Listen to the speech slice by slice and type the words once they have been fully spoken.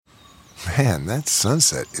Man, that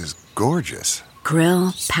sunset is gorgeous.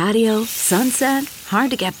 Grill, patio, sunset.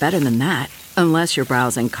 Hard to get better than that. Unless you're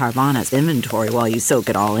browsing Carvana's inventory while you soak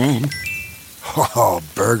it all in. Oh,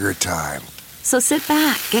 burger time. So sit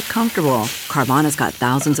back, get comfortable. Carvana's got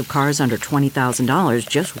thousands of cars under $20,000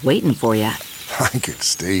 just waiting for you. I could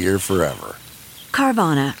stay here forever.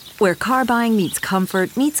 Carvana, where car buying meets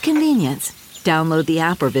comfort meets convenience. Download the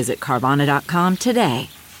app or visit Carvana.com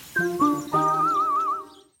today.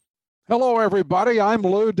 Hello, everybody. I'm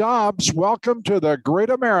Lou Dobbs. Welcome to the Great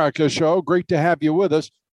America Show. Great to have you with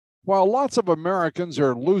us. While lots of Americans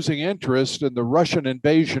are losing interest in the Russian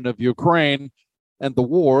invasion of Ukraine and the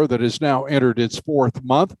war that has now entered its fourth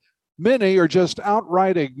month, many are just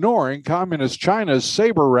outright ignoring Communist China's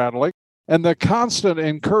saber rattling and the constant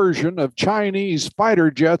incursion of Chinese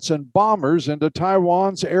fighter jets and bombers into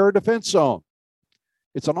Taiwan's air defense zone.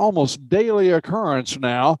 It's an almost daily occurrence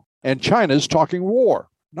now, and China's talking war.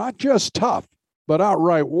 Not just tough, but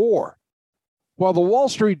outright war. While the Wall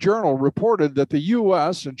Street Journal reported that the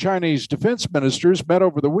U.S. and Chinese defense ministers met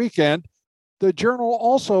over the weekend, the Journal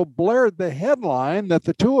also blared the headline that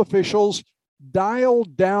the two officials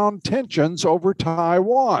dialed down tensions over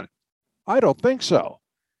Taiwan. I don't think so.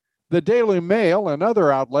 The Daily Mail and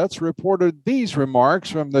other outlets reported these remarks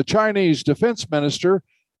from the Chinese defense minister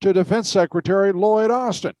to Defense Secretary Lloyd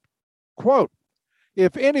Austin. Quote,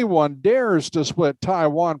 "If anyone dares to split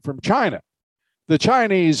Taiwan from China, the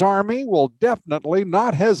Chinese army will definitely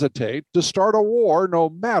not hesitate to start a war no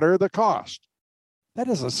matter the cost." That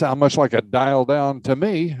doesn't sound much like a dial down to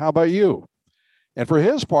me. How about you? And for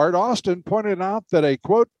his part, Austin pointed out that a,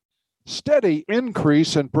 quote, "steady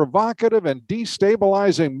increase in provocative and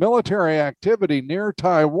destabilizing military activity near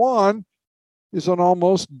Taiwan is an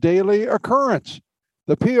almost daily occurrence.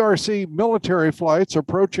 The PRC military flights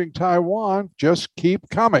approaching Taiwan just keep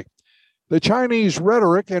coming. The Chinese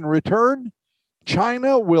rhetoric in return,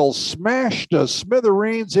 China will smash to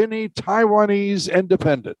smithereens any Taiwanese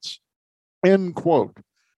independence." End quote.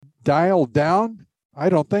 Dialed down? I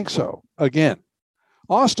don't think so. Again,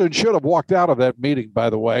 Austin should have walked out of that meeting, by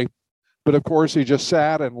the way. But of course, he just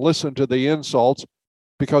sat and listened to the insults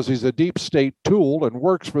because he's a deep state tool and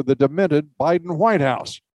works for the demented Biden White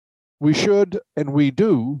House. We should, and we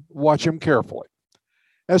do, watch him carefully.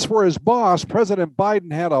 As for his boss, President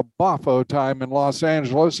Biden had a boffo time in Los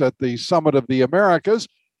Angeles at the Summit of the Americas,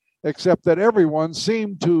 except that everyone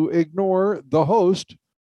seemed to ignore the host,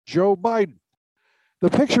 Joe Biden. The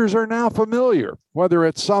pictures are now familiar, whether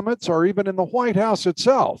at summits or even in the White House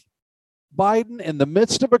itself. Biden in the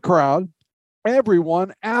midst of a crowd,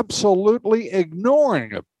 everyone absolutely ignoring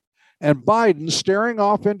him, and Biden staring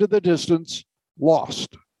off into the distance,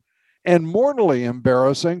 lost. And mortally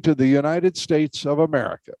embarrassing to the United States of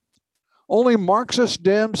America. Only Marxist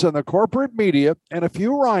Dems and the corporate media and a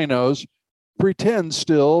few rhinos pretend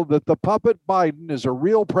still that the puppet Biden is a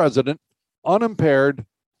real president, unimpaired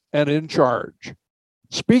and in charge.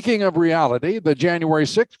 Speaking of reality, the January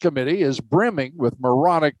 6th committee is brimming with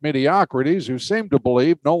moronic mediocrities who seem to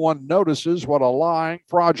believe no one notices what a lying,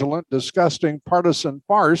 fraudulent, disgusting partisan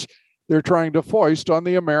farce they're trying to foist on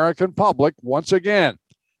the American public once again.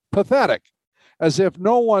 Pathetic. As if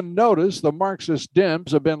no one noticed the Marxist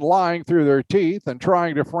Dems have been lying through their teeth and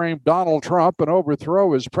trying to frame Donald Trump and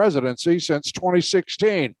overthrow his presidency since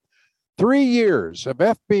 2016. 3 years of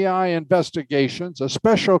FBI investigations, a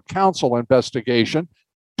special counsel investigation,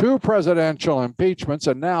 2 presidential impeachments,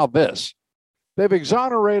 and now this. They've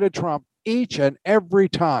exonerated Trump each and every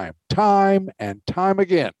time and time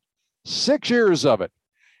again. 6 years of it.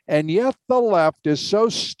 And yet the left is so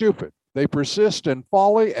stupid. They persist in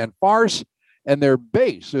folly and farce, and their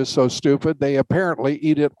base is so stupid they apparently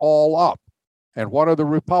eat it all up. And what are the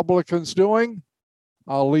Republicans doing?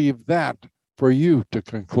 I'll leave that for you to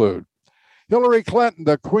conclude. Hillary Clinton,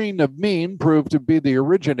 the queen of mean, proved to be the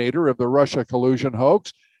originator of the Russia collusion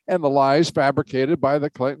hoax and the lies fabricated by the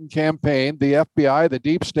Clinton campaign, the FBI, the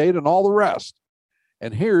deep state, and all the rest.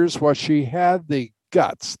 And here's what she had the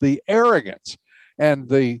guts, the arrogance, and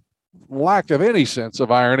the lack of any sense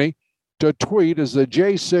of irony to tweet as the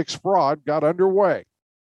J6 fraud got underway.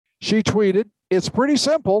 She tweeted, "It's pretty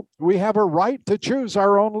simple. We have a right to choose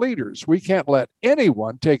our own leaders. We can't let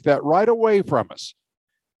anyone take that right away from us."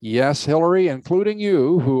 Yes, Hillary, including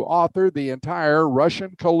you, who authored the entire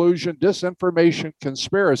Russian collusion disinformation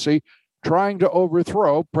conspiracy trying to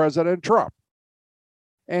overthrow President Trump.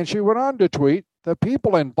 And she went on to tweet, "The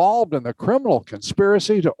people involved in the criminal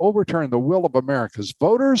conspiracy to overturn the will of America's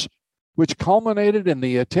voters, which culminated in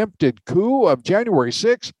the attempted coup of January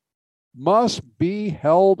 6th, must be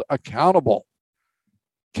held accountable."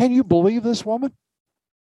 Can you believe this woman?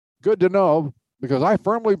 Good to know because I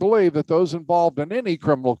firmly believe that those involved in any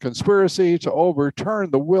criminal conspiracy to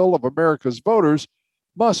overturn the will of America's voters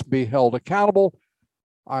must be held accountable.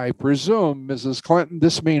 I presume, Mrs. Clinton,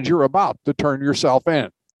 this means you're about to turn yourself in.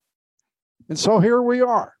 And so here we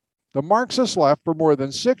are. The Marxists left for more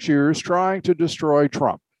than 6 years trying to destroy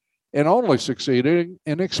Trump and only succeeding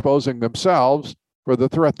in exposing themselves for the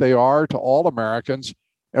threat they are to all Americans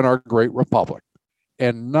and our great republic.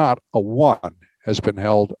 And not a one has been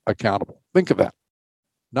held accountable. Think of that.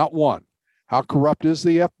 Not one. How corrupt is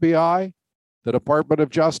the FBI, the Department of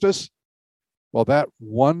Justice? Well, that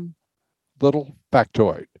one little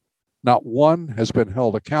factoid, not one has been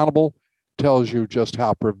held accountable, tells you just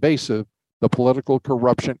how pervasive the political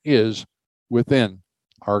corruption is within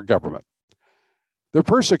our government. The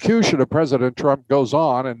persecution of President Trump goes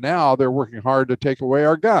on, and now they're working hard to take away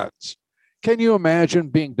our guns. Can you imagine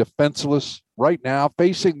being defenseless right now,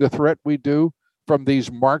 facing the threat we do from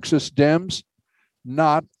these Marxist Dems?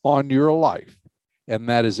 Not on your life. And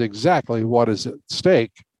that is exactly what is at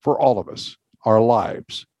stake for all of us, our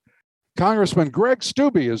lives. Congressman Greg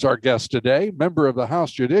Steube is our guest today, member of the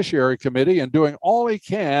House Judiciary Committee, and doing all he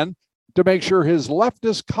can to make sure his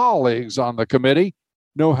leftist colleagues on the committee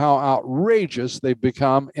know how outrageous they've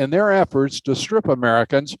become in their efforts to strip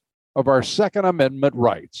Americans of our Second Amendment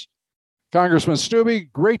rights. Congressman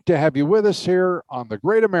Steube, great to have you with us here on the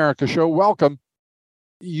Great America Show. Welcome.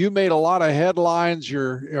 You made a lot of headlines.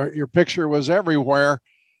 Your picture was everywhere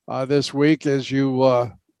this week as you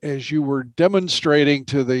were demonstrating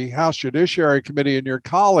to the House Judiciary Committee and your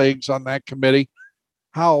colleagues on that committee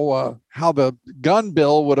how the gun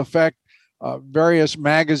bill would affect various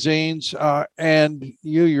magazines, and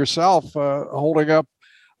you yourself holding up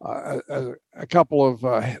a couple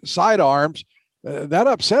of sidearms. That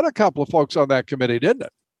upset a couple of folks on that committee, didn't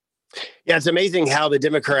it? Yeah, it's amazing how the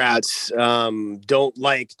Democrats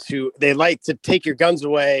like to take your guns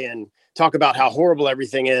away and talk about how horrible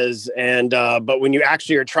everything is. And but when you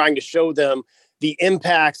actually are trying to show them the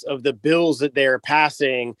impacts of the bills that they're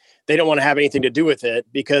passing, they don't want to have anything to do with it,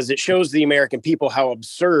 because it shows the American people how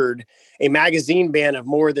absurd a magazine ban of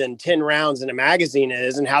more than 10 rounds in a magazine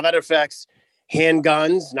is, and how that affects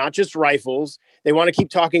handguns, not just rifles. They want to keep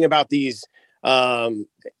talking about these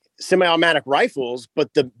semi-automatic rifles, but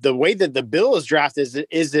the way that the bill is drafted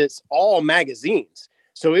is it's all magazines.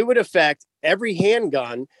 So it would affect every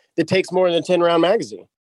handgun that takes more than a 10-round magazine.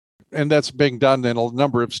 And that's being done in a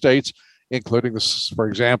number of states, including, for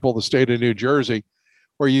example, the state of New Jersey,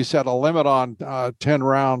 where you set a limit on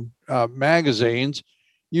 10-round magazines.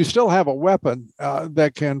 You still have a weapon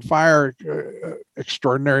that can fire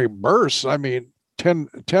extraordinary bursts. I mean, 10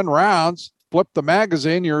 rounds, flip the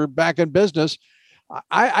magazine, you're back in business.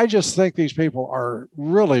 I just think these people are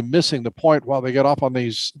really missing the point while they get off on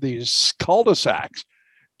these cul-de-sacs,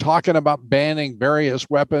 talking about banning various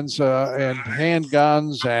weapons and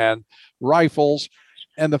handguns and rifles.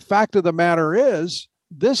 And the fact of the matter is,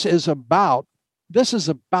 this is about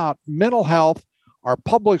mental health, our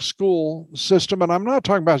public school system. And I'm not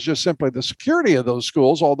talking about just simply the security of those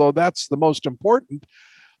schools, although that's the most important.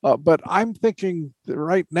 But I'm thinking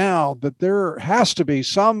right now that there has to be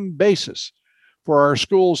some basis for our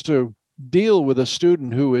schools to deal with a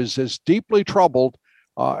student who is as deeply troubled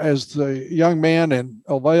as the young man in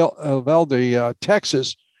Uvalde,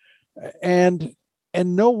 Texas. And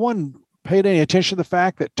no one paid any attention to the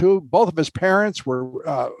fact that both of his parents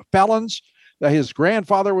were felons, that his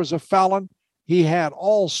grandfather was a felon. He had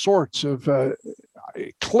all sorts of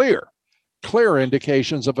clear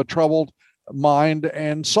indications of a troubled mind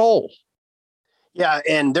and soul. Yeah,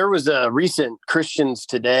 and there was a recent Christians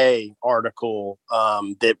Today article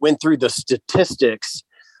that went through the statistics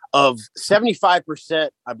of 75%,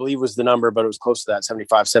 I believe was the number, but it was close to that,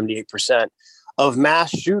 75, 78% of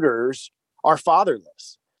mass shooters are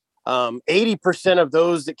fatherless. 80% of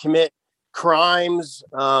those that commit crimes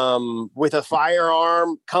with a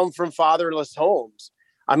firearm come from fatherless homes.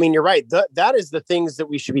 I mean, you're right. That is the things that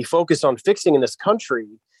we should be focused on fixing in this country,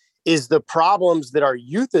 is the problems that our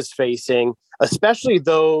youth is facing, especially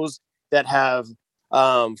those that have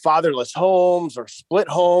fatherless homes or split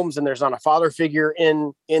homes, and there's not a father figure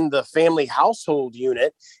in the family household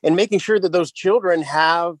unit, and making sure that those children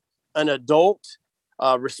have an adult,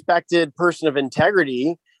 respected person of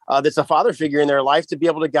integrity that's a father figure in their life to be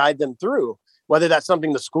able to guide them through. Whether that's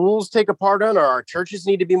something the schools take a part in or our churches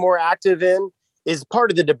need to be more active in is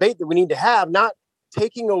part of the debate that we need to have, not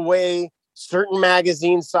taking away certain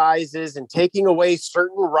magazine sizes and taking away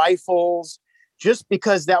certain rifles just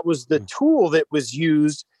because that was the tool that was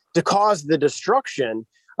used to cause the destruction.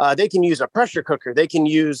 They can use a pressure cooker. They can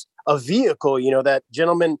use a vehicle. You know, that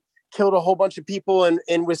gentleman killed a whole bunch of people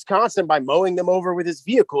in Wisconsin by mowing them over with his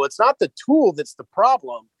vehicle. It's not the tool that's the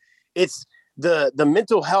problem. It's the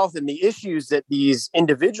mental health and the issues that these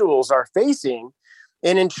individuals are facing,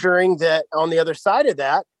 and ensuring that on the other side of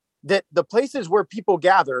that, that the places where people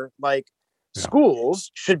gather, like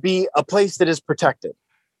schools, should be a place that is protected.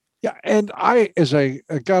 Yeah. And I, as a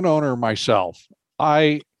gun owner myself,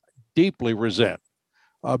 I deeply resent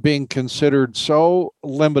being considered so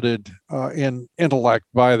limited in intellect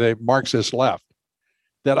by the Marxist left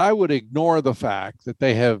that I would ignore the fact that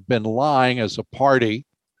they have been lying as a party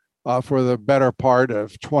for the better part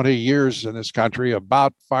of 20 years in this country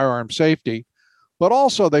about firearm safety, but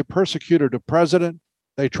also they persecuted a president.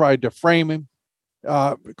 They tried to frame him,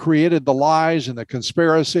 created the lies and the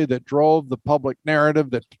conspiracy that drove the public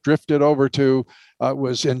narrative that drifted over to,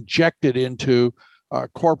 was injected into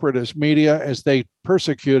corporatist media as they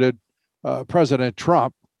persecuted President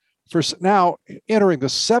Trump for now entering the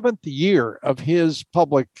 7th year of his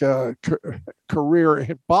public career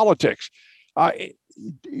in politics.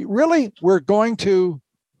 Really, we're going to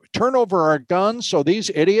turn over our guns so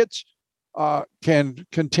these idiots can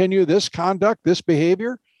continue this conduct, this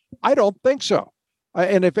behavior? I don't think so.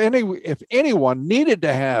 And if anyone needed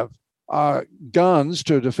to have guns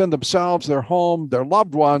to defend themselves, their home, their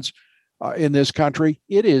loved ones in this country,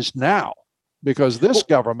 it is now, because this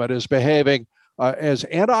government is behaving as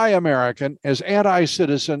anti-American, as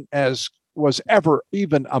anti-citizen as was ever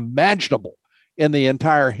even imaginable in the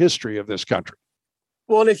entire history of this country.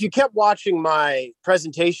 Well, and if you kept watching my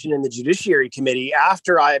presentation in the Judiciary Committee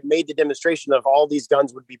after I had made the demonstration of all these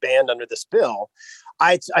guns would be banned under this bill,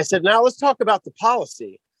 I said, now let's talk about the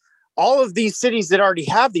policy. All of these cities that already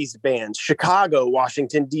have these bans, Chicago,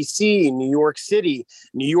 Washington, D.C., New York City,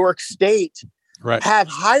 New York State, have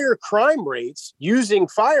higher crime rates using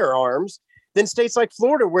firearms than states like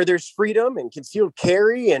Florida, where there's freedom and concealed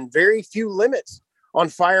carry and very few limits on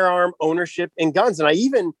firearm ownership and guns. And I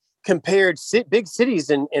even compared big cities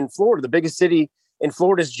in Florida. The biggest city in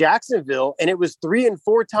Florida is Jacksonville, and it was 3 and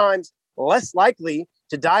 4 times less likely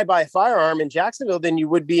to die by a firearm in Jacksonville than you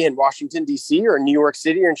would be in Washington, D.C. or New York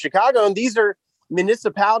City or in Chicago. And these are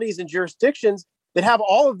municipalities and jurisdictions that have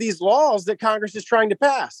all of these laws that Congress is trying to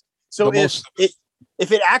pass. So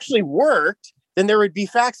if it actually worked, then there would be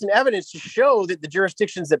facts and evidence to show that the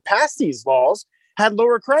jurisdictions that passed these laws had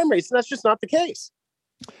lower crime rates. And that's just not the case.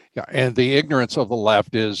 Yeah, and the ignorance of the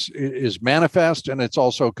left is manifest, and it's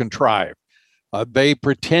also contrived. They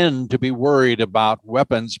pretend to be worried about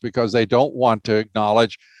weapons because they don't want to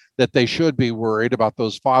acknowledge that they should be worried about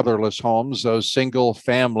those fatherless homes, those single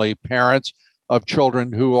family parents of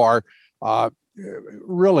children who are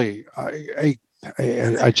really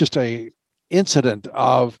just a incident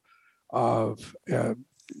of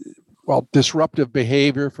disruptive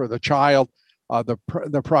behavior for the child,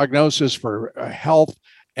 the prognosis for health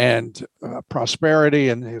and prosperity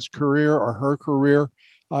in his career or her career.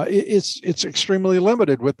 It's extremely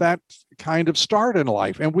limited with that kind of start in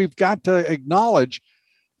life. And we've got to acknowledge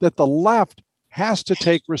that the left has to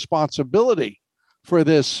take responsibility for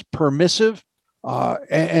this permissive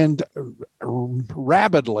and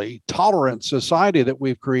rabidly tolerant society that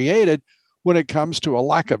we've created when it comes to a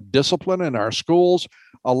lack of discipline in our schools,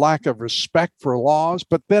 a lack of respect for laws.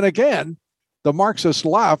 But then again, the Marxist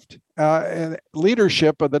left and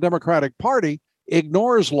leadership of the Democratic Party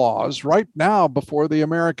ignores laws right now before the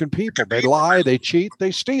American people. They lie, they cheat,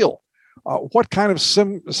 they steal. What kind of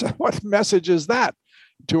what message is that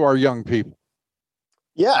to our young people?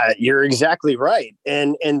 Yeah, you're exactly right.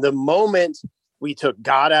 And the moment we took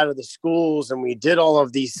God out of the schools and we did all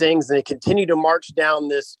of these things, and they continue to march down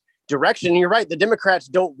this direction. And you're right, the Democrats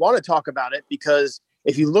don't want to talk about it because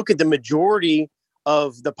if you look at the majority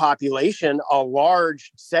of the population, a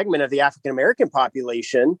large segment of the African-American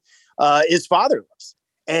population is fatherless.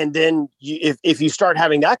 And then if you start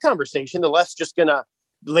having that conversation, the left's just going to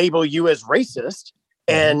label you as racist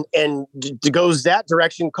and goes that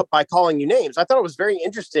direction by calling you names. I thought it was very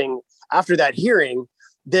interesting after that hearing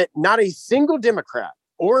that not a single Democrat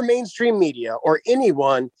or mainstream media or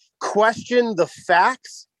anyone questioned the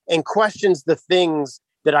facts and questions the things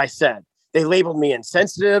that I said. They labeled me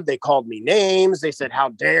insensitive. They called me names. They said, how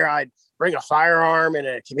dare I bring a firearm in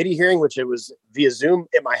a committee hearing, which it was via Zoom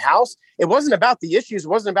at my house. It wasn't about the issues. It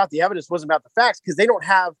wasn't about the evidence. It wasn't about the facts because they don't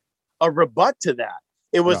have a rebut to that.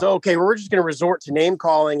 It was, okay, we're just going to resort to name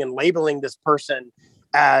calling and labeling this person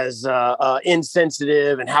as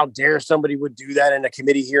insensitive and how dare somebody would do that in a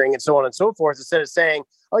committee hearing and so on and so forth, instead of saying,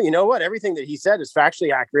 oh, you know what? Everything that he said is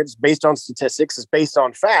factually accurate. It's based on statistics. It's based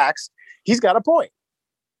on facts. He's got a point.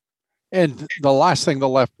 And the last thing the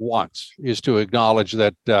left wants is to acknowledge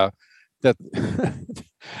that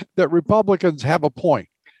that Republicans have a point.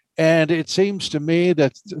 And it seems to me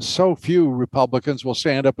that so few Republicans will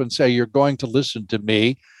stand up and say, you're going to listen to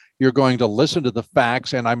me. You're going to listen to the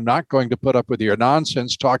facts. And I'm not going to put up with your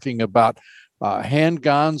nonsense talking about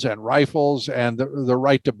handguns and rifles and the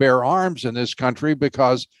right to bear arms in this country,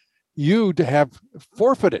 because you have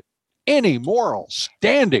forfeited any moral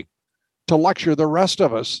standing to lecture the rest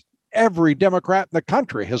of us. Every Democrat in the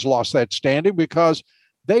country has lost that standing because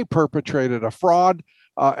they perpetrated a fraud,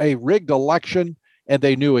 a rigged election, and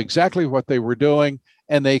they knew exactly what they were doing,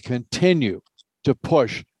 and they continue to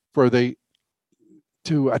push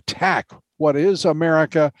to attack what is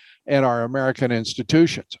America and our American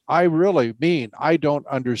institutions. I really mean, I don't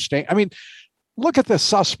understand. I mean, look at the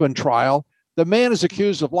Sussman trial. The man is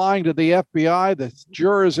accused of lying to the FBI. The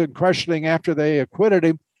jurors in questioning after they acquitted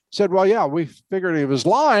him said, well, yeah, we figured he was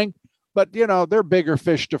lying, but, they're bigger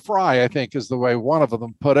fish to fry, I think is the way one of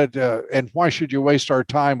them put it. And why should you waste our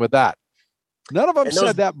time with that? None of them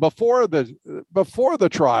said that before the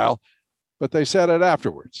trial, but they said it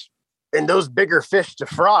afterwards. And those bigger fish to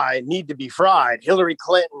fry need to be fried. Hillary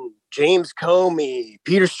Clinton, James Comey,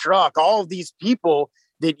 Peter Strzok, all of these people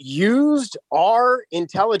that used our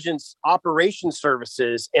intelligence operations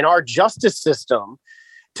services and our justice system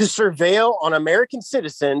to surveil on American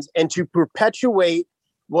citizens and to perpetuate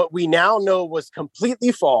what we now know was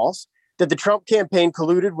completely false, that the Trump campaign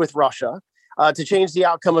colluded with Russia to change the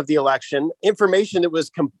outcome of the election, information that was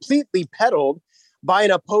completely peddled by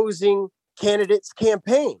an opposing candidate's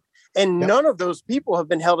campaign. And none of those people have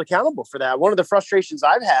been held accountable for that. One of the frustrations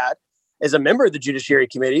I've had as a member of the Judiciary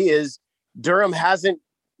Committee is there hasn't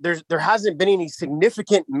been any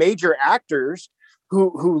significant major actors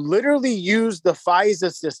who literally use the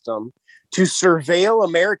FISA system to surveil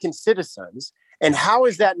American citizens. And how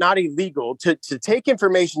is that not illegal to take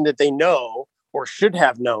information that they know or should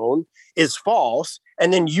have known is false,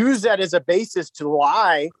 and then use that as a basis to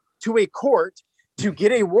lie to a court to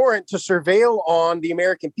get a warrant to surveil on the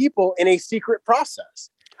American people in a secret process?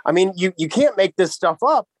 I mean, you can't make this stuff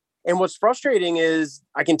up. And what's frustrating is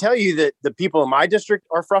I can tell you that the people in my district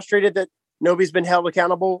are frustrated that nobody's been held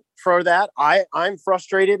accountable for that. I'm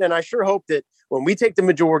frustrated, and I sure hope that when we take the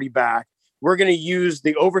majority back, we're going to use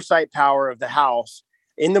the oversight power of the House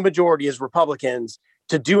in the majority as Republicans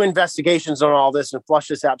to do investigations on all this and flush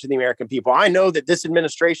this out to the American people. I know that this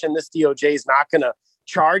administration, this DOJ is not going to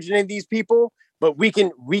charge any of these people, but we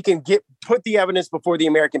can put the evidence before the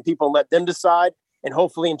American people and let them decide. And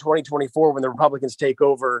hopefully in 2024, when the Republicans take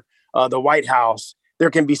over the White House, there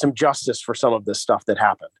can be some justice for some of this stuff that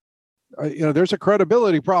happened. There's a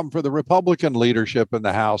credibility problem for the Republican leadership in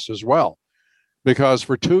the House as well, because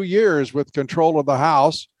for 2 years with control of the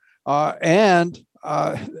House and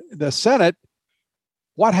the Senate,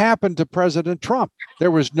 what happened to President Trump?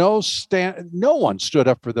 There was no one stood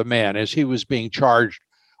up for the man as he was being charged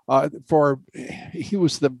he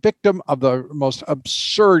was the victim of the most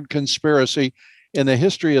absurd conspiracy in the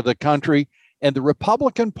history of the country. And the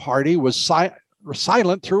Republican Party was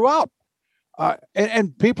silent throughout.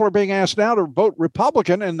 And people are being asked now to vote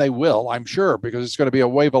Republican, and they will, I'm sure, because it's going to be a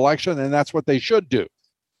wave election, and that's what they should do.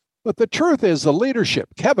 But the truth is the leadership,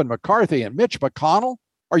 Kevin McCarthy and Mitch McConnell,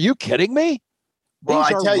 are you kidding me? Well,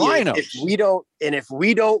 I tell you, if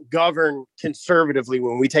we don't govern conservatively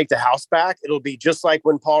when we take the House back, it'll be just like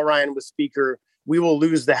when Paul Ryan was Speaker. We will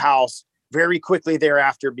lose the House very quickly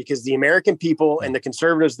thereafter, because the American people and the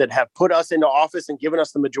conservatives that have put us into office and given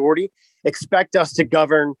us the majority expect us to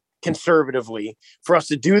govern conservatively, for us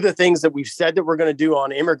to do the things that we've said that we're going to do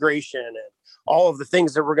on immigration and all of the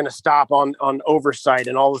things that we're going to stop on oversight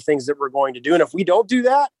and all the things that we're going to do. And if we don't do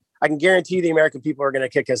that, I can guarantee the American people are going to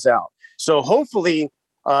kick us out. So hopefully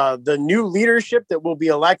the new leadership that will be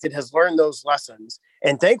elected has learned those lessons.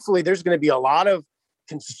 And thankfully, there's going to be a lot of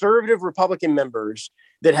conservative Republican members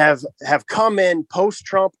that have come in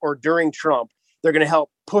post-Trump or during Trump. They're going to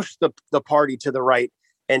help push the party to the right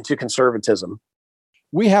and to conservatism.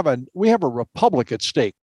 We have a republic at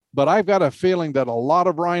stake, but I've got a feeling that a lot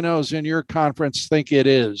of rhinos in your conference think it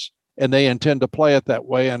is, and they intend to play it that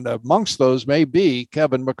way. And amongst those may be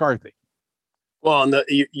Kevin McCarthy. Well, and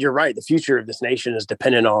you're right. The future of this nation is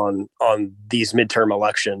dependent on these midterm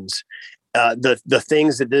elections. The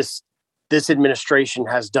things that this administration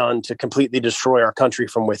has done to completely destroy our country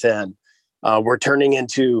from within. We're turning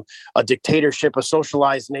into a dictatorship, a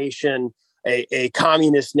socialized nation, a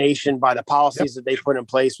communist nation by the policies that they put in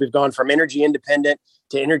place. We've gone from energy independent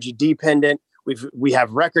to energy dependent. We have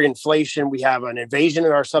record inflation. We have an invasion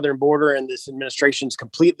of our southern border, and this administration is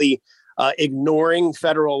completely ignoring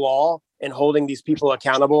federal law and holding these people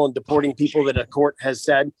accountable and deporting people that a court has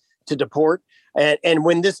said to deport. And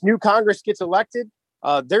when this new Congress gets elected,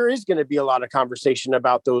 there is going to be a lot of conversation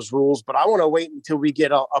about those rules. But I want to wait until we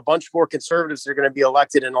get a bunch more conservatives that are going to be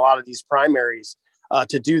elected in a lot of these primaries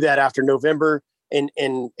to do that after November in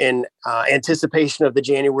anticipation of the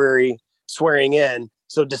January swearing in.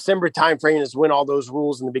 So December timeframe is when all those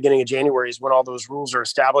rules, in the beginning of January is when all those rules are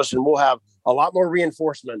established, and we'll have a lot more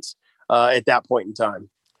reinforcements at that point in time.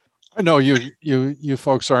 I know you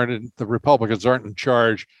folks the Republicans aren't in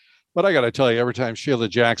charge, but I got to tell you, every time Sheila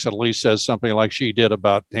Jackson Lee says something like she did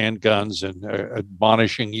about handguns and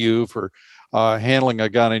admonishing you for handling a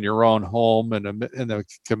gun in your own home and in the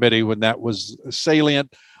committee when that was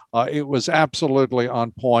salient, it was absolutely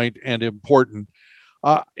on point and important.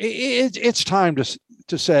 It's time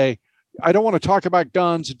to say, I don't want to talk about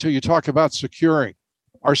guns until you talk about securing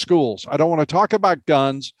our schools. I don't want to talk about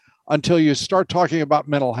guns until you start talking about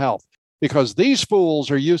mental health, because these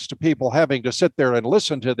fools are used to people having to sit there and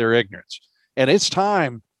listen to their ignorance. And it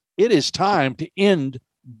is time to end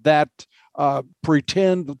that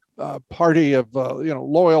pretend party of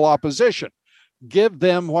loyal opposition. Give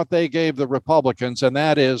them what they gave the Republicans, and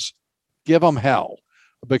that is give them hell,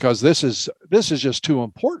 because this is just too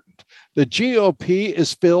important. The GOP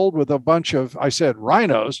is filled with a bunch of, I said,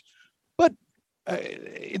 rhinos, but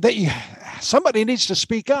somebody needs to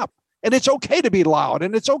speak up, and it's okay to be loud,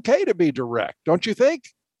 and it's okay to be direct. Don't you think?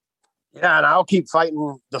 Yeah, and I'll keep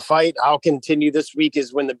fighting the fight. I'll continue. This week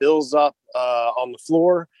is when the bill's up on the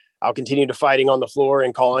floor. I'll continue to fighting on the floor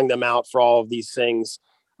and calling them out for all of these things.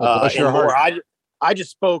 Bless your heart. I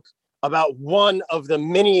just spoke about one of the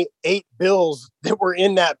many 8 bills that were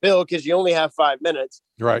in that bill, because you only have 5 minutes.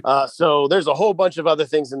 Right. So there's a whole bunch of other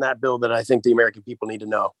things in that bill that I think the American people need to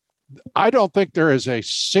know. I don't think there is a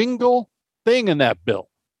single thing in that bill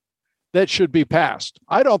that should be passed.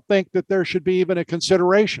 I don't think that there should be even a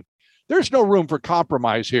consideration. There's no room for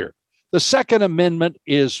compromise here. The Second Amendment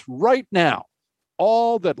is right now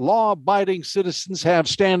all that law-abiding citizens have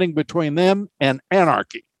standing between them and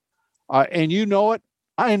anarchy. And you know it,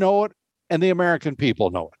 I know it, and the American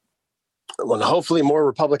people know it. Well, hopefully more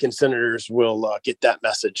Republican senators will get that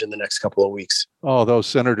message in the next couple of weeks. Oh, those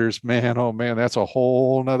senators, man, oh man, that's a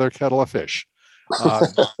whole nother kettle of fish.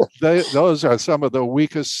 Those are some of the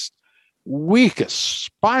weakest,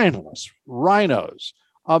 spineless rhinos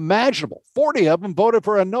imaginable. 40 of them voted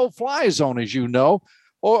for a no-fly zone, as you know,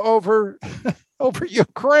 over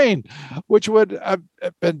Ukraine, which would have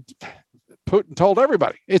been Putin told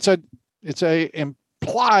everybody it's a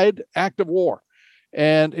implied act of war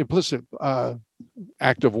and implicit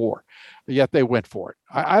act of war. Yet they went for it.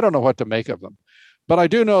 I don't know what to make of them, but I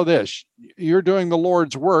do know this: you're doing the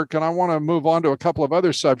Lord's work, and I want to move on to a couple of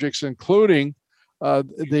other subjects, including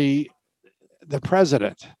the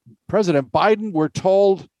president. President Biden, we're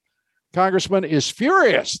told, Congressman, is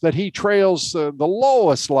furious that he trails the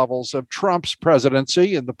lowest levels of Trump's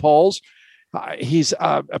presidency in the polls. He's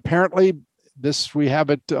apparently, we have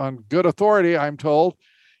it on good authority, I'm told,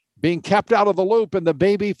 being kept out of the loop in the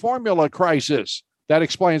baby formula crisis. That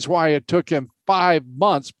explains why it took him 5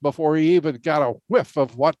 months before he even got a whiff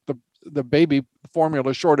of what the baby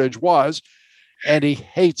formula shortage was. And he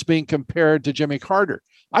hates being compared to Jimmy Carter.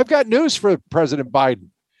 I've got news for President Biden.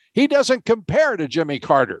 He doesn't compare to Jimmy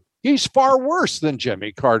Carter. He's far worse than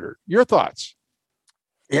Jimmy Carter. Your thoughts?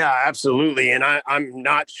 Yeah, absolutely. And I'm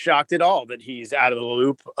not shocked at all that he's out of the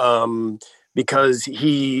loop, because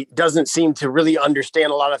he doesn't seem to really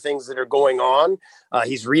understand a lot of things that are going on.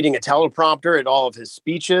 He's reading a teleprompter at all of his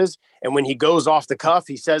speeches. And when he goes off the cuff,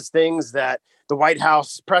 he says things that the White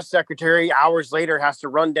House press secretary hours later has to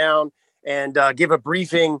run down and give a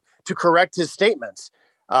briefing to correct his statements.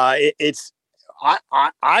 I've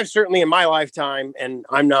certainly in my lifetime, and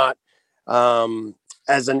I'm not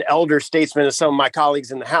as an elder statesman as some of my colleagues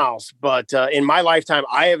in the House, but in my lifetime,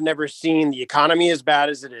 I have never seen the economy as bad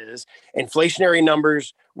as it is, inflationary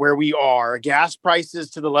numbers where we are, gas prices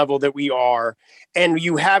to the level that we are, and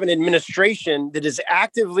you have an administration that is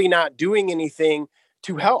actively not doing anything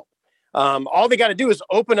to help. All they got to do is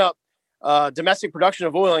open up domestic production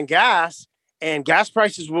of oil and gas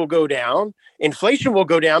prices will go down. Inflation will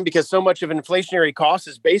go down, because so much of inflationary cost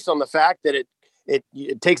is based on the fact that it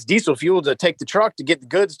takes diesel fuel to take the truck to get the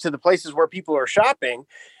goods to the places where people are shopping.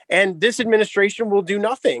 And this administration will do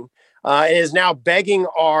nothing. It is now begging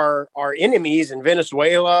our enemies in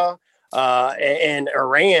Venezuela and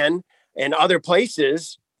Iran and other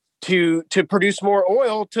places to produce more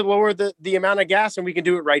oil to lower the amount of gas, and we can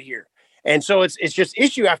do it right here. And so it's just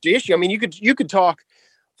issue after issue. I mean, you could talk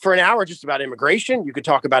for an hour just about immigration. You could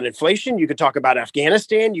talk about inflation. You could talk about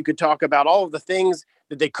Afghanistan. You could talk about all of the things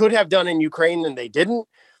that they could have done in Ukraine and they didn't.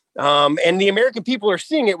 And the American people are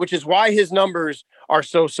seeing it, which is why his numbers are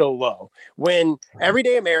so low. When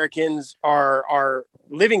everyday Americans are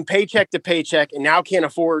living paycheck to paycheck and now can't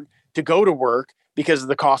afford to go to work because of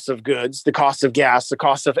the cost of goods, the cost of gas, the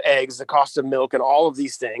cost of eggs, the cost of milk, and all of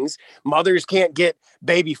these things. Mothers can't get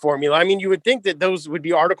baby formula. I mean, you would think that those would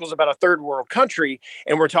be articles about a third world country,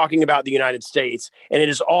 and we're talking about the United States. And it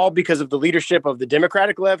is all because of the leadership of the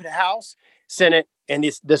Democratic-led House, Senate, and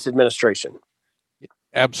this administration.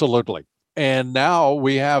 Absolutely. And now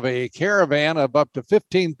we have a caravan of up to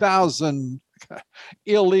 15,000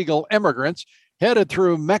 illegal immigrants headed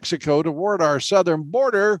through Mexico toward our southern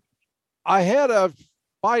border ahead of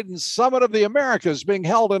Biden's Summit of the Americas being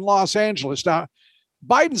held in Los Angeles. Now,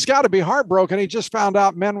 Biden's got to be heartbroken. He just found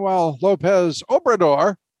out Manuel Lopez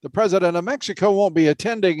Obrador, the president of Mexico, won't be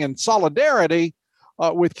attending in solidarity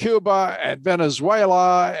with Cuba and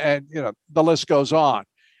Venezuela, and the list goes on.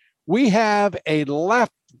 We have a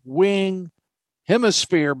left-wing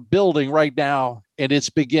hemisphere building right now, and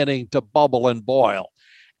it's beginning to bubble and boil.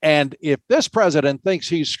 And if this president thinks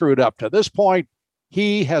he's screwed up to this point,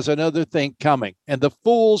 he has another thing coming. And the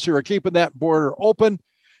fools who are keeping that border open,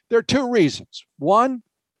 there are two reasons. One,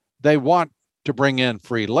 they want to bring in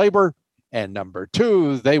free labor. And number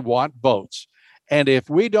two, they want votes. And if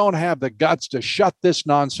we don't have the guts to shut this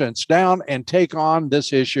nonsense down and take on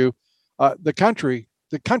this issue, the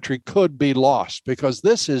country could be lost, because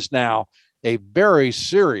this is now a very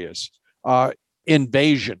serious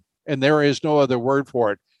invasion, and there is no other word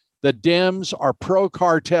for it. The Dems are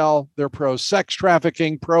pro-cartel, they're pro-sex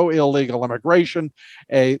trafficking, pro-illegal immigration.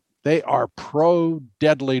 They are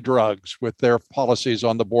pro-deadly drugs with their policies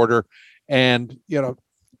on the border, and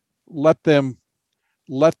let them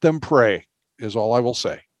pray is all I will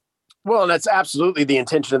say. Well, and that's absolutely the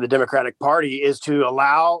intention of the Democratic Party, is to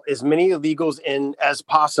allow as many illegals in as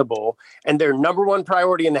possible. And their number one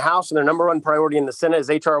priority in the House and their number one priority in the Senate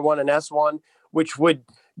is H.R. 1 and S1, which would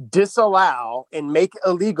disallow and make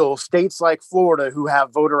illegal states like Florida, who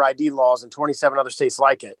have voter ID laws, and 27 other states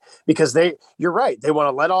like it. Because you're right, they want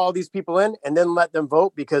to let all these people in and then let them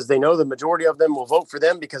vote, because they know the majority of them will vote for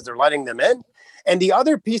them because they're letting them in. And the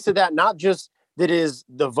other piece of that, not just that is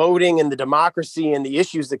the voting and the democracy and the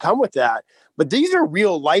issues that come with that, but these are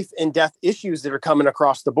real life and death issues that are coming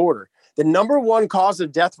across the border. The number one cause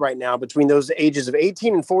of death right now between those ages of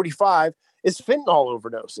 18 and 45 is fentanyl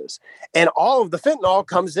overdoses. And all of the fentanyl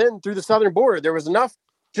comes in through the southern border. There was enough,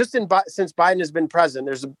 since Biden has been president,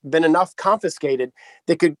 there's been enough confiscated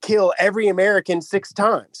that could kill every American 6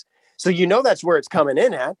 times. So that's where it's coming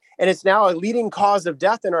in at. And it's now a leading cause of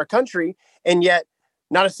death in our country. And yet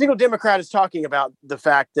not a single Democrat is talking about the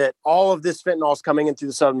fact that all of this fentanyl is coming in through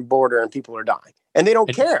the southern border and people are dying. And they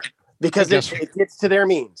don't care, because it gets to their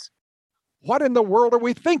means. What in the world are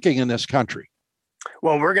we thinking in this country?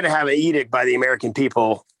 Well, we're going to have an edict by the American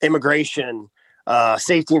people, immigration,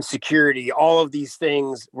 safety and security, all of these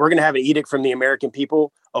things. We're going to have an edict from the American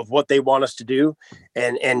people of what they want us to do.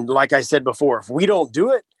 And like I said before, if we don't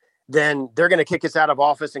do it, then they're going to kick us out of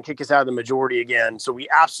office and kick us out of the majority again. So we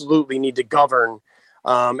absolutely need to govern.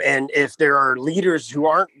 And if there are leaders who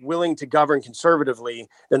aren't willing to govern conservatively,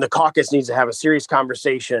 then the caucus needs to have a serious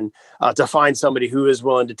conversation to find somebody who is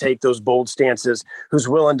willing to take those bold stances, who's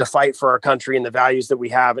willing to fight for our country and the values that we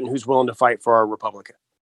have, and who's willing to fight for our Republican.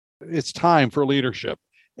 It's time for leadership.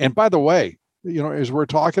 And by the way, as we're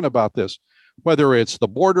talking about this, whether it's the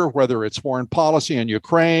border, whether it's foreign policy in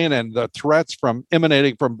Ukraine, and the threats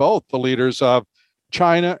emanating from both the leaders of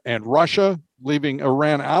China and Russia, leaving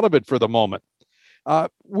Iran out of it for the moment.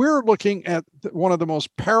 We're looking at one of the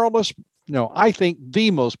most perilous, I think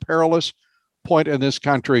the most perilous point in this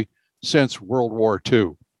country since World War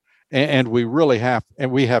II. And we really have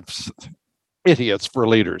idiots for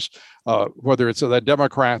leaders, whether it's the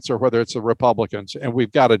Democrats or whether it's the Republicans. And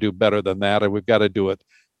we've got to do better than that. And we've got to do it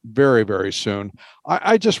very, very soon.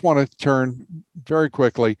 I just want to turn very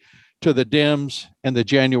quickly to the Dems and the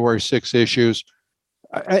January 6 issues.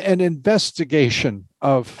 An investigation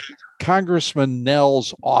of Congressman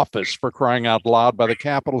Nell's office, for crying out loud, by the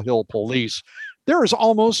Capitol Hill police. There is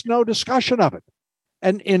almost no discussion of it.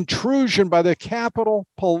 An intrusion by the Capitol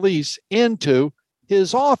Police into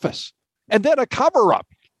his office. And then a cover-up,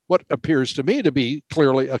 what appears to me to be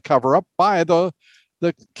clearly a cover-up by the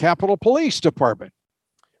Capitol Police Department.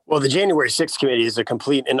 Well, the January 6th committee is a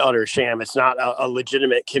complete and utter sham. It's not a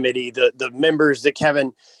legitimate committee. The members that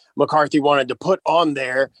Kevin McCarthy wanted to put on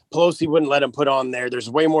there, Pelosi wouldn't let him put on there. There's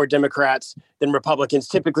way more Democrats than Republicans.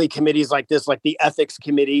 Typically, committees like this, like the Ethics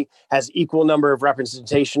Committee, has equal number of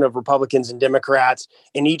representation of Republicans and Democrats,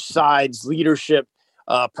 and each side's leadership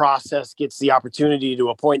process gets the opportunity to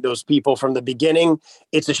appoint those people from the beginning.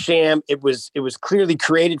 It's a sham. It was clearly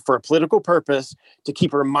created for a political purpose to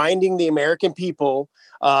keep reminding the American people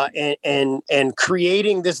and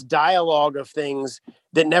creating this dialogue of things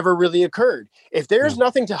that never really occurred. If there's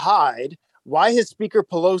nothing to hide, why has Speaker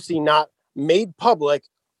Pelosi not made public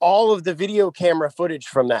all of the video camera footage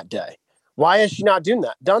from that day? Why has she not done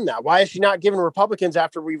that? Why has she not given Republicans,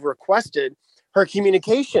 after we've requested her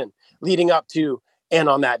communication leading up to and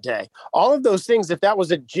on that day? All of those things, if that was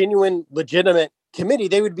a genuine, legitimate committee,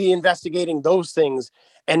 they would be investigating those things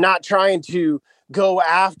and not trying to go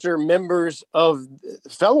after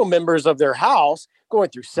fellow members of their House, going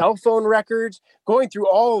through cell phone records, going through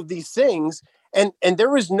all of these things. And there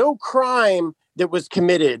was no crime that was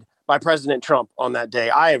committed by President Trump on that day.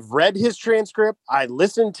 I have read his transcript. I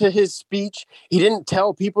listened to his speech. He didn't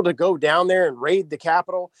tell people to go down there and raid the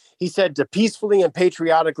Capitol. He said to peacefully and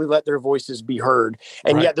patriotically let their voices be heard.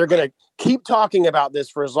 And yet they're going to keep talking about this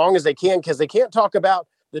for as long as they can, because they can't talk about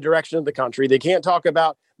the direction of the country. They can't talk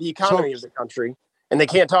about the economy of the country, and they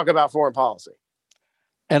can't talk about foreign policy.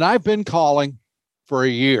 And I've been calling for a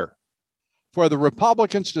year for the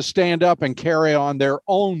Republicans to stand up and carry on their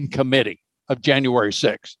own committee of January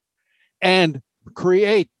 6th and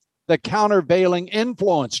create the countervailing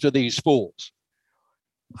influence to these fools.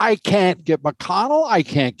 I can't get McConnell. I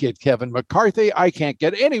can't get Kevin McCarthy. I can't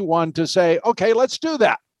get anyone to say, okay, let's do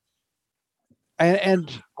that.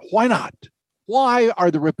 And why not? Why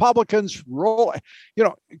are the Republicans rolling?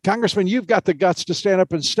 Congressman, you've got the guts to stand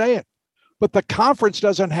up and say it, but the conference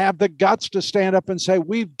doesn't have the guts to stand up and say,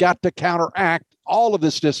 we've got to counteract all of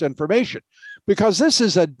this disinformation, because this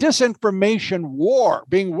is a disinformation war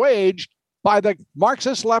being waged by the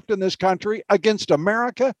Marxist left in this country against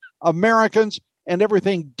America, Americans, and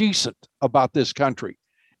everything decent about this country.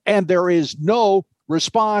 And there is no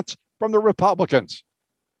response from the Republicans.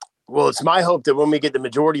 Well, it's my hope that when we get the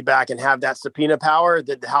majority back and have that subpoena power,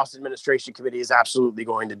 that the House Administration Committee is absolutely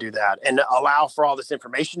going to do that and allow for all this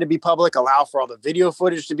information to be public, allow for all the video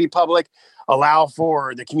footage to be public, allow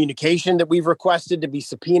for the communication that we've requested to be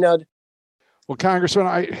subpoenaed. Well, Congressman,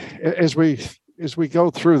 as we go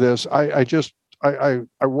through this, I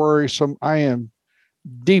worry some. I am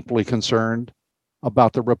deeply concerned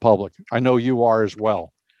about the Republic. I know you are as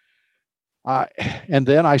well. And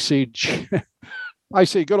then I see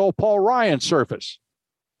good old Paul Ryan surface.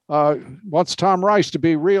 Wants Tom Rice to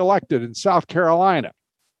be reelected in South Carolina.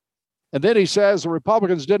 And then he says the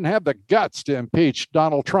Republicans didn't have the guts to impeach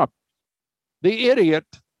Donald Trump. The idiot,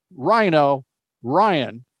 Rhino,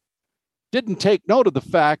 Ryan, didn't take note of the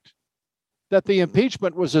fact that the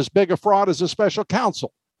impeachment was as big a fraud as a special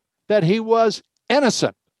counsel, that he was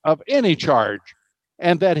innocent of any charge,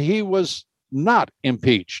 and that he was not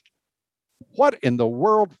impeached. What in the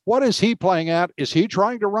world? What is he playing at? Is he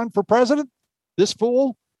trying to run for president? This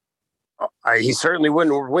fool? He certainly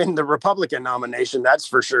wouldn't win the Republican nomination, that's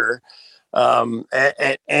for sure. And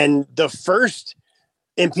the first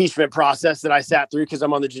impeachment process that I sat through, because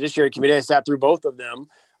I'm on the Judiciary Committee, I sat through both of them,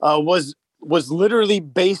 was literally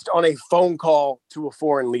based on a phone call to a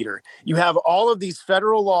foreign leader. You have all of these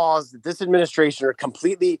federal laws that this administration are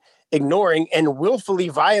completely ignoring and willfully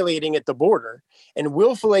violating at the border and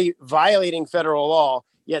willfully violating federal law,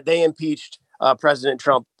 yet they impeached President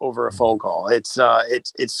Trump over a phone call.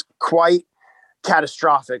 It's quite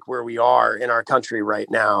catastrophic where we are in our country right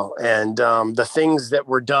now. And the things that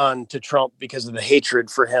were done to Trump because of the hatred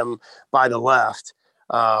for him by the left,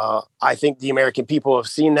 I think the American people have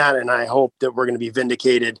seen that, and I hope that we're going to be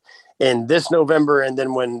vindicated in this November and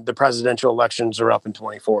then when the presidential elections are up in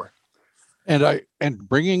 24. And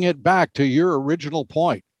bringing it back to your original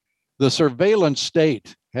point, the surveillance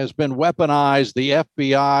state has been weaponized. The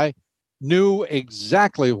FBI knew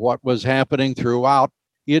exactly what was happening throughout.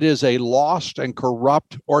 It is a lost and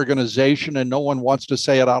corrupt organization, and no one wants to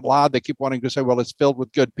say it out loud. They keep wanting to say, well, it's filled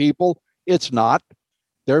with good people. It's not.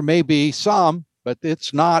 There may be some, but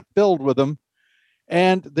it's not filled with them.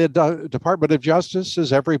 And the Department of Justice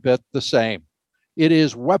is every bit the same. It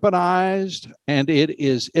is weaponized, and it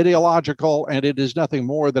is ideological, and it is nothing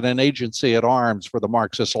more than an agency at arms for the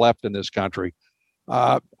Marxist left in this country.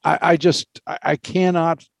 I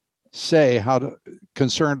cannot say how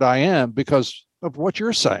concerned I am because of what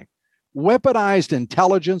you're saying. Weaponized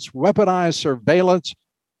intelligence, weaponized surveillance.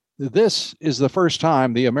 This is the first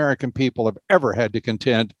time the American people have ever had to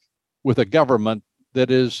contend with a government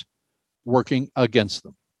that is working against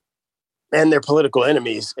them. And their political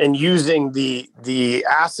enemies, and using the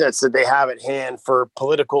assets that they have at hand for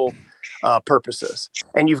political purposes.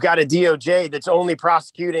 And you've got a DOJ that's only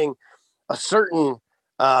prosecuting a certain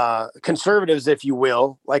conservatives, if you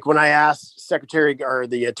will. Like when I asked Secretary or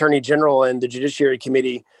the Attorney General and the Judiciary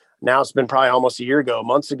Committee, now it's been probably almost a year ago,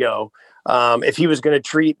 months ago, if he was going to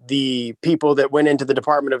treat the people that went into the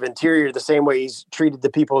Department of Interior the same way he's treated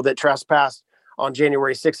the people that trespassed on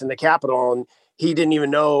January 6th in the Capitol. And he didn't even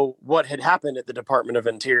know what had happened at the Department of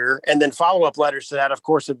Interior. And then follow-up letters to that, of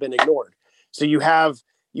course, have been ignored. So you have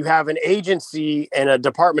an agency and a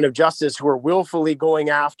Department of Justice who are willfully going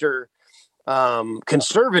after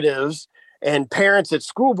conservatives and parents at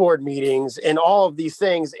school board meetings and all of these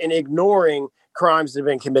things, and ignoring crimes that have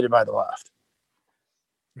been committed by the left.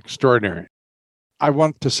 Extraordinary. I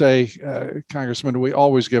want to say, Congressman, we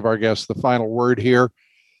always give our guests the final word here.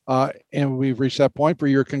 And we've reached that point for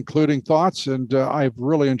your concluding thoughts. And I've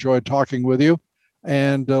really enjoyed talking with you,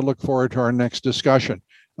 and look forward to our next discussion.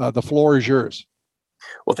 The floor is yours.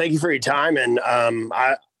 Well, thank you for your time. And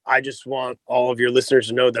I just want all of your listeners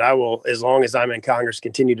to know that I will, as long as I'm in Congress,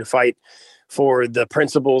 continue to fight for the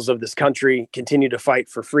principles of this country, continue to fight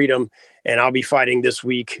for freedom. And I'll be fighting this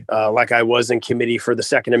week like I was in committee for the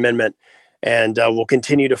Second Amendment. And we'll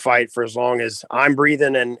continue to fight for as long as I'm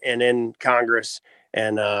breathing and in Congress.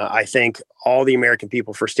 And I thank all the American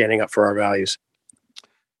people for standing up for our values.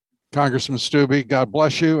 Congressman Stubbe, God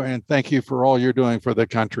bless you, and thank you for all you're doing for the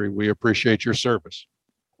country. We appreciate your service.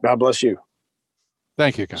 God bless you.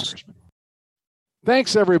 Thank you, Congressman.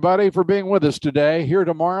 Thanks, everybody, for being with us today. Here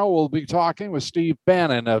tomorrow, we'll be talking with Steve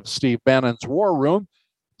Bannon of Steve Bannon's War Room.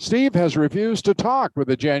 Steve has refused to talk with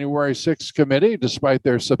the January 6th committee despite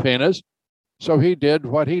their subpoenas, so he did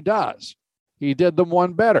what he does. He did them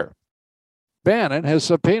one better. Bannon has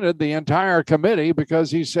subpoenaed the entire committee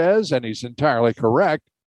because he says, and he's entirely correct,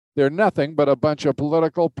 they're nothing but a bunch of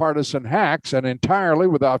political partisan hacks and entirely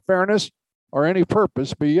without fairness or any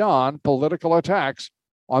purpose beyond political attacks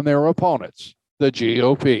on their opponents, the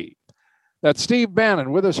GOP. That's Steve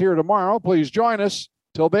Bannon with us here tomorrow. Please join us.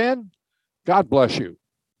 Till then, God bless you,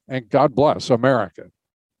 and God bless America.